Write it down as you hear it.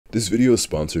This video is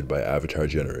sponsored by Avatar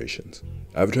Generations.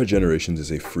 Avatar Generations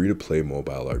is a free-to-play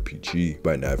mobile RPG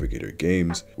by Navigator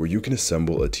Games where you can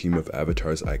assemble a team of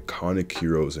Avatar's iconic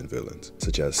heroes and villains,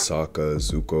 such as Sokka,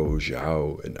 Zuko,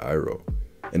 Zhao, and Iroh,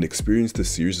 and experience the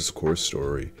series' core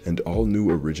story and all new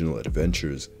original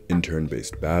adventures in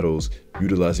turn-based battles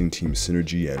utilizing team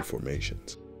synergy and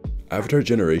formations. Avatar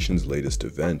Generations' latest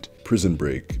event, Prison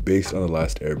Break, based on the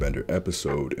last Airbender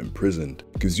episode, Imprisoned,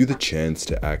 gives you the chance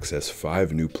to access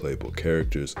 5 new playable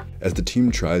characters as the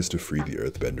team tries to free the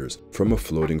Earthbenders from a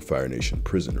floating Fire Nation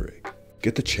prison rig.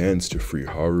 Get the chance to free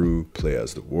Haru, play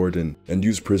as the Warden, and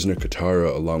use prisoner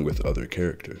Katara along with other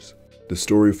characters. The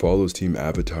story follows Team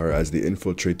Avatar as they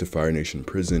infiltrate the Fire Nation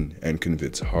prison and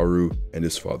convince Haru and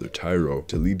his father Tyro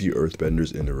to lead the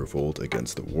Earthbenders in a revolt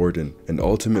against the Warden and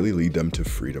ultimately lead them to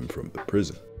freedom from the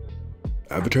prison.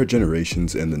 Avatar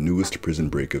Generations and the newest Prison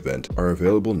Break event are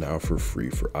available now for free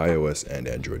for iOS and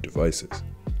Android devices.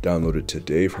 Download it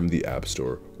today from the App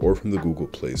Store or from the Google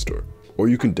Play Store, or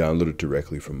you can download it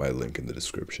directly from my link in the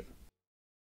description.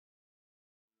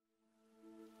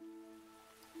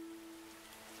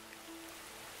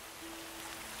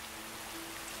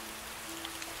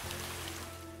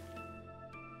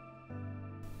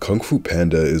 Kung Fu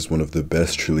Panda is one of the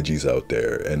best trilogies out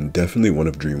there and definitely one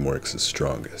of DreamWorks'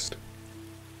 strongest.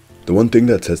 The one thing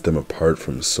that sets them apart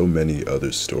from so many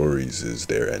other stories is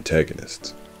their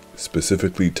antagonists,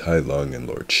 specifically Tai Lung and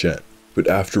Lord Shen. But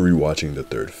after rewatching the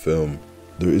third film,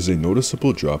 there is a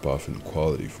noticeable drop-off in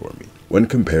quality for me when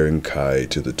comparing Kai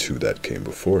to the two that came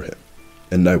before him,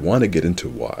 and I want to get into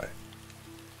why.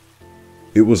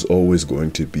 It was always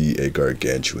going to be a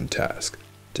gargantuan task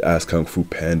to ask Kung Fu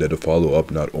Panda to follow up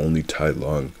not only Tai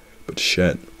Lung, but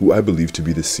Shen, who I believe to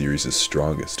be the series'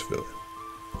 strongest villain.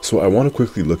 So I want to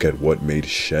quickly look at what made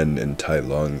Shen and Tai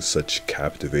Lung such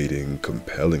captivating,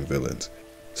 compelling villains,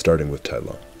 starting with Tai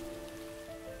Lung.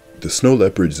 The Snow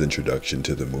Leopard's introduction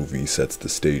to the movie sets the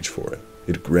stage for him.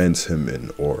 It grants him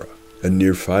an aura, a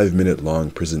near 5-minute long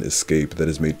prison escape that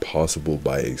is made possible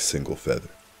by a single feather.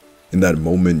 In that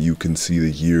moment, you can see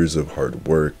the years of hard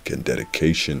work and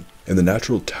dedication and the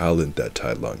natural talent that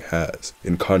Tai Lung has,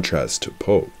 in contrast to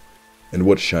Po. And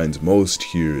what shines most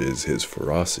here is his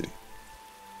ferocity.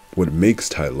 What makes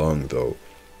Tai Lung, though,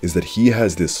 is that he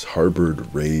has this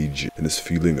harbored rage and this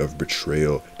feeling of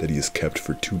betrayal that he has kept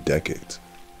for 2 decades.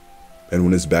 And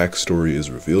when his backstory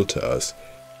is revealed to us,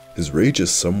 his rage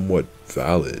is somewhat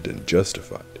valid and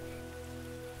justified.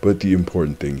 But the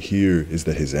important thing here is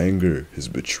that his anger, his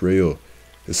betrayal,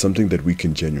 is something that we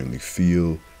can genuinely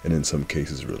feel and in some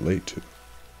cases relate to.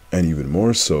 And even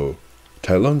more so,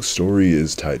 Tai Lung's story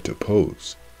is tied to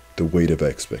Po's. The weight of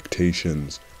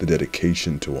expectations, the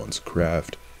dedication to one's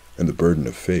craft, and the burden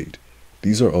of fate,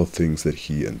 these are all things that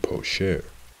he and Po share.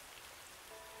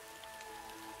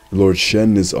 Lord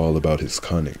Shen is all about his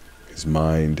cunning, his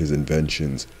mind, his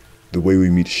inventions. The way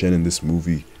we meet Shen in this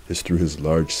movie is through his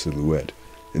large silhouette,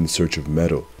 in search of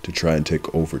metal to try and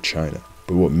take over China.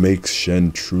 But what makes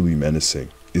Shen truly menacing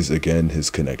is again his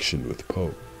connection with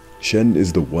Po. Shen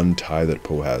is the one tie that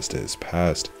Po has to his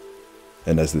past,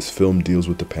 and as this film deals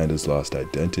with the panda's lost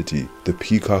identity, the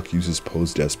peacock uses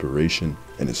Po's desperation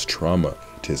and his trauma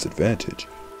to his advantage.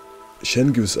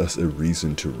 Shen gives us a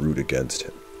reason to root against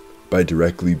him, by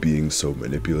directly being so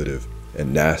manipulative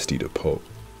and nasty to Po.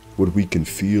 What we can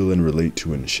feel and relate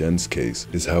to in Shen's case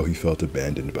is how he felt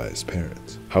abandoned by his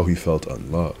parents, how he felt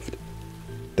unloved,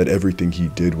 that everything he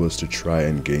did was to try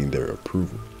and gain their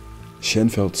approval. Shen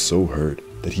felt so hurt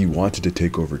that he wanted to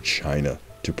take over China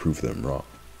to prove them wrong.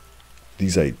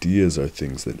 These ideas are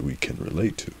things that we can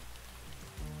relate to.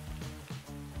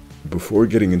 Before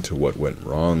getting into what went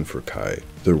wrong for Kai,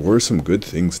 there were some good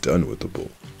things done with the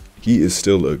bull. He is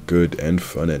still a good and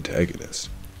fun antagonist,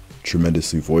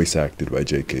 tremendously voice acted by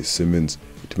J.K. Simmons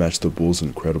to match the bull's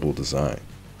incredible design.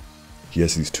 He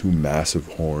has these 2 massive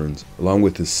horns, along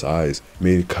with his size,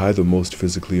 made Kai the most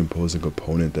physically imposing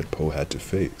opponent that Po had to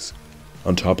face.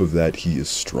 On top of that, he is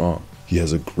strong. He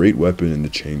has a great weapon in the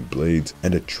chain blades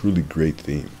and a truly great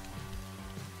theme.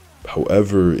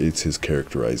 However, it's his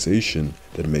characterization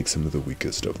that makes him the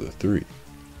weakest of the 3.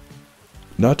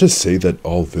 Not to say that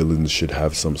all villains should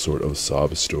have some sort of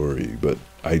sob story, but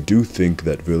I do think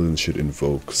that villains should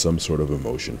invoke some sort of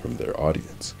emotion from their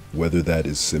audience. Whether that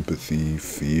is sympathy,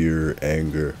 fear,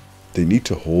 anger, they need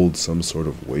to hold some sort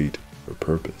of weight or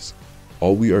purpose.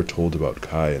 All we are told about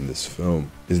Kai in this film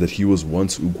is that he was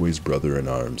once Oogway's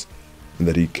brother-in-arms, and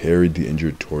that he carried the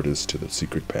injured tortoise to the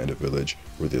secret panda village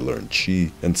where they learned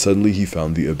Chi, and suddenly he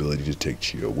found the ability to take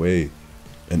Chi away,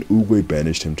 and Oogway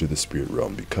banished him to the spirit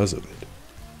realm because of it.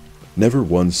 Never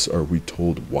once are we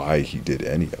told why he did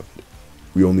any of it.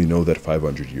 We only know that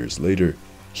 500 years later,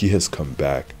 he has come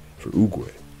back for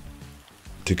Oogway.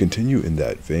 To continue in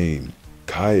that vein,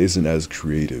 Kai isn't as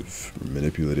creative, or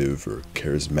manipulative, or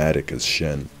charismatic as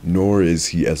Shen, nor is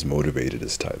he as motivated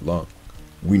as Tai Lung.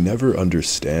 We never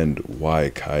understand why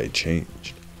Kai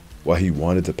changed, why he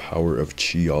wanted the power of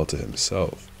Qi all to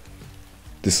himself.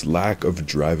 This lack of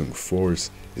driving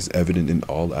force is evident in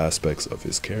all aspects of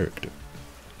his character.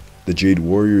 The Jade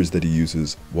Warriors that he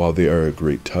uses, while they are a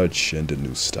great touch and a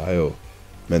new style,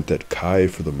 meant that Kai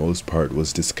for the most part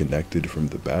was disconnected from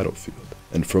the battlefield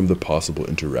and from the possible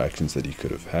interactions that he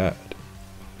could have had.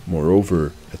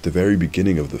 Moreover, at the very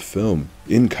beginning of the film,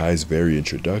 in Kai's very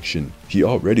introduction, he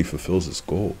already fulfills his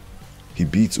goal. He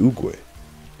beats Oogway.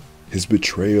 His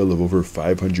betrayal of over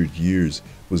 500 years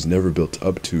was never built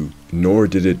up to, nor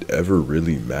did it ever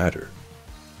really matter.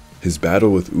 His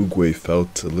battle with Oogway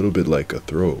felt a little bit like a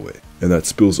throwaway, and that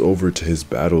spills over to his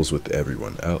battles with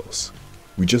everyone else.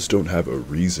 We just don't have a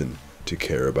reason to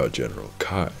care about General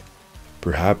Kai.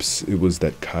 Perhaps it was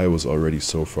that Kai was already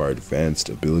so far advanced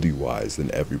ability-wise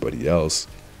than everybody else,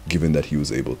 given that he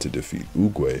was able to defeat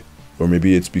Oogway, or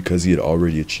maybe it's because he had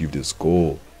already achieved his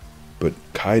goal, but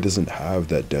Kai doesn't have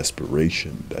that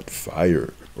desperation, that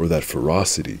fire, or that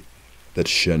ferocity that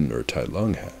Shen or Tai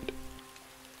Lung had.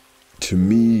 To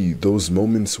me, those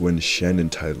moments when Shen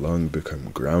and Tai Lung become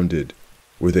grounded,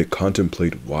 where they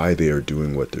contemplate why they are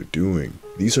doing what they're doing,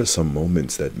 these are some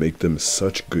moments that make them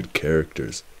such good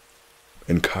characters,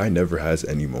 and Kai never has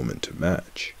any moment to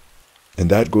match.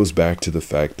 And that goes back to the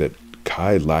fact that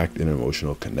Kai lacked an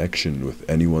emotional connection with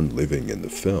anyone living in the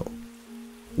film,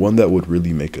 one that would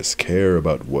really make us care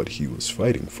about what he was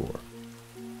fighting for.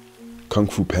 Kung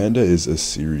Fu Panda is a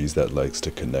series that likes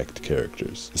to connect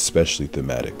characters, especially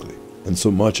thematically, and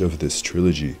so much of this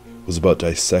trilogy was about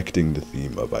dissecting the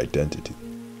theme of identity.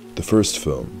 The first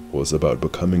film was about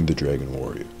becoming the Dragon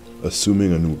Warrior,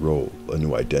 assuming a new role, a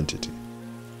new identity.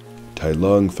 Tai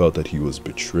Lung felt that he was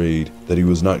betrayed, that he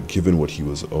was not given what he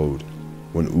was owed,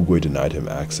 when Oogway denied him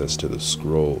access to the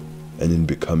scroll, and in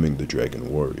becoming the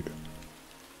Dragon Warrior.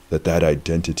 That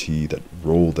identity, that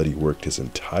role that he worked his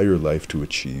entire life to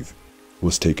achieve,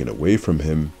 was taken away from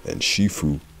him, and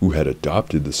Shifu, who had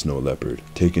adopted the snow leopard,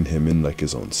 taken him in like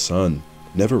his own son,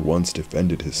 never once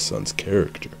defended his son's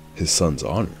character, his son's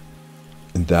honor.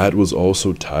 And that was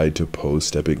also tied to Po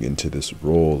stepping into this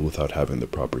role without having the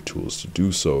proper tools to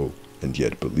do so, and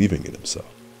yet believing in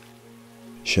himself.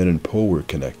 Shen and Po were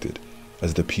connected,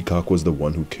 as the peacock was the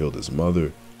one who killed his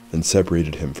mother and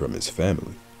separated him from his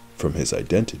family, from his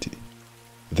identity.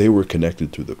 They were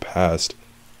connected through the past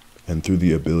and through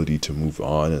the ability to move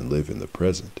on and live in the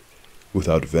present,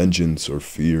 without vengeance or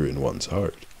fear in one's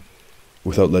heart,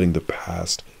 without letting the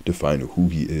past define who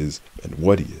he is and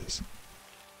what he is.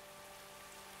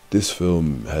 This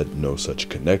film had no such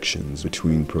connections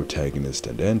between protagonist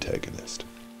and antagonist.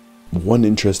 One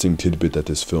interesting tidbit that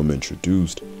this film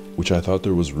introduced, which I thought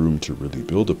there was room to really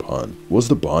build upon, was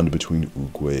the bond between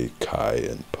Oogway, Kai,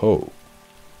 and Po.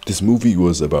 This movie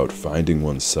was about finding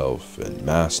oneself and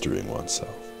mastering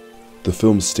oneself. The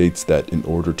film states that in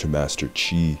order to master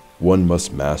Qi, one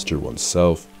must master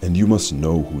oneself, and you must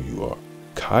know who you are.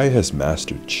 Kai has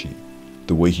mastered Qi.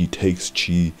 The way he takes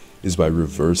Qi is by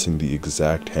reversing the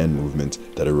exact hand movements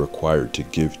that are required to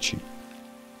give Qi.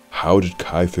 How did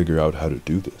Kai figure out how to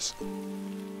do this?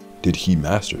 Did he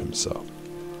master himself?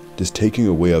 Does taking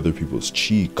away other people's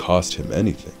Qi cost him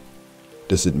anything?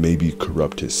 Does it maybe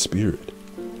corrupt his spirit?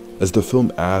 As the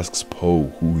film asks Po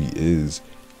who he is,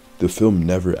 the film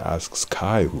never asks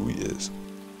Kai who he is,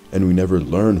 and we never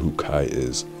learn who Kai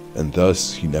is, and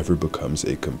thus he never becomes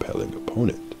a compelling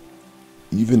opponent.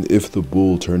 Even if the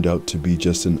bull turned out to be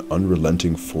just an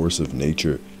unrelenting force of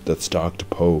nature that stalked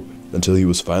Po until he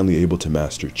was finally able to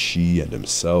master Qi and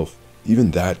himself,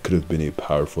 even that could have been a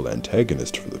powerful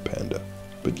antagonist for the panda,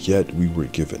 but yet we were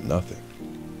given nothing.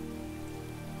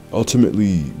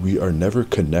 Ultimately, we are never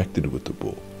connected with the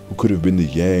bull, who could have been the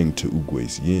yang to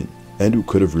Oogway's yin, and who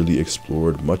could have really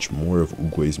explored much more of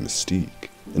Oogway's mystique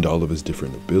and all of his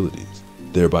different abilities,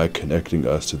 thereby connecting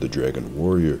us to the Dragon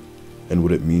Warrior and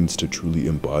what it means to truly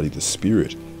embody the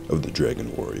spirit of the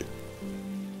Dragon Warrior.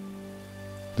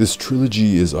 This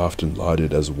trilogy is often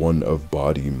lauded as one of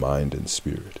body, mind, and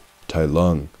spirit, Tai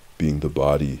Lung being the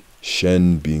body,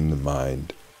 Shen being the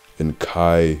mind, and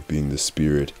Kai being the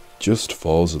spirit just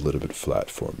falls a little bit flat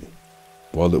for me.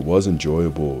 While it was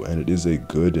enjoyable and it is a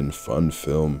good and fun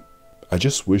film, I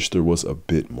just wish there was a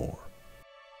bit more.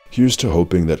 Here's to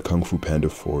hoping that Kung Fu Panda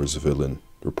 4's villain,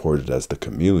 reported as the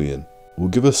Chameleon, will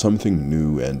give us something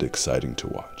new and exciting to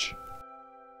watch.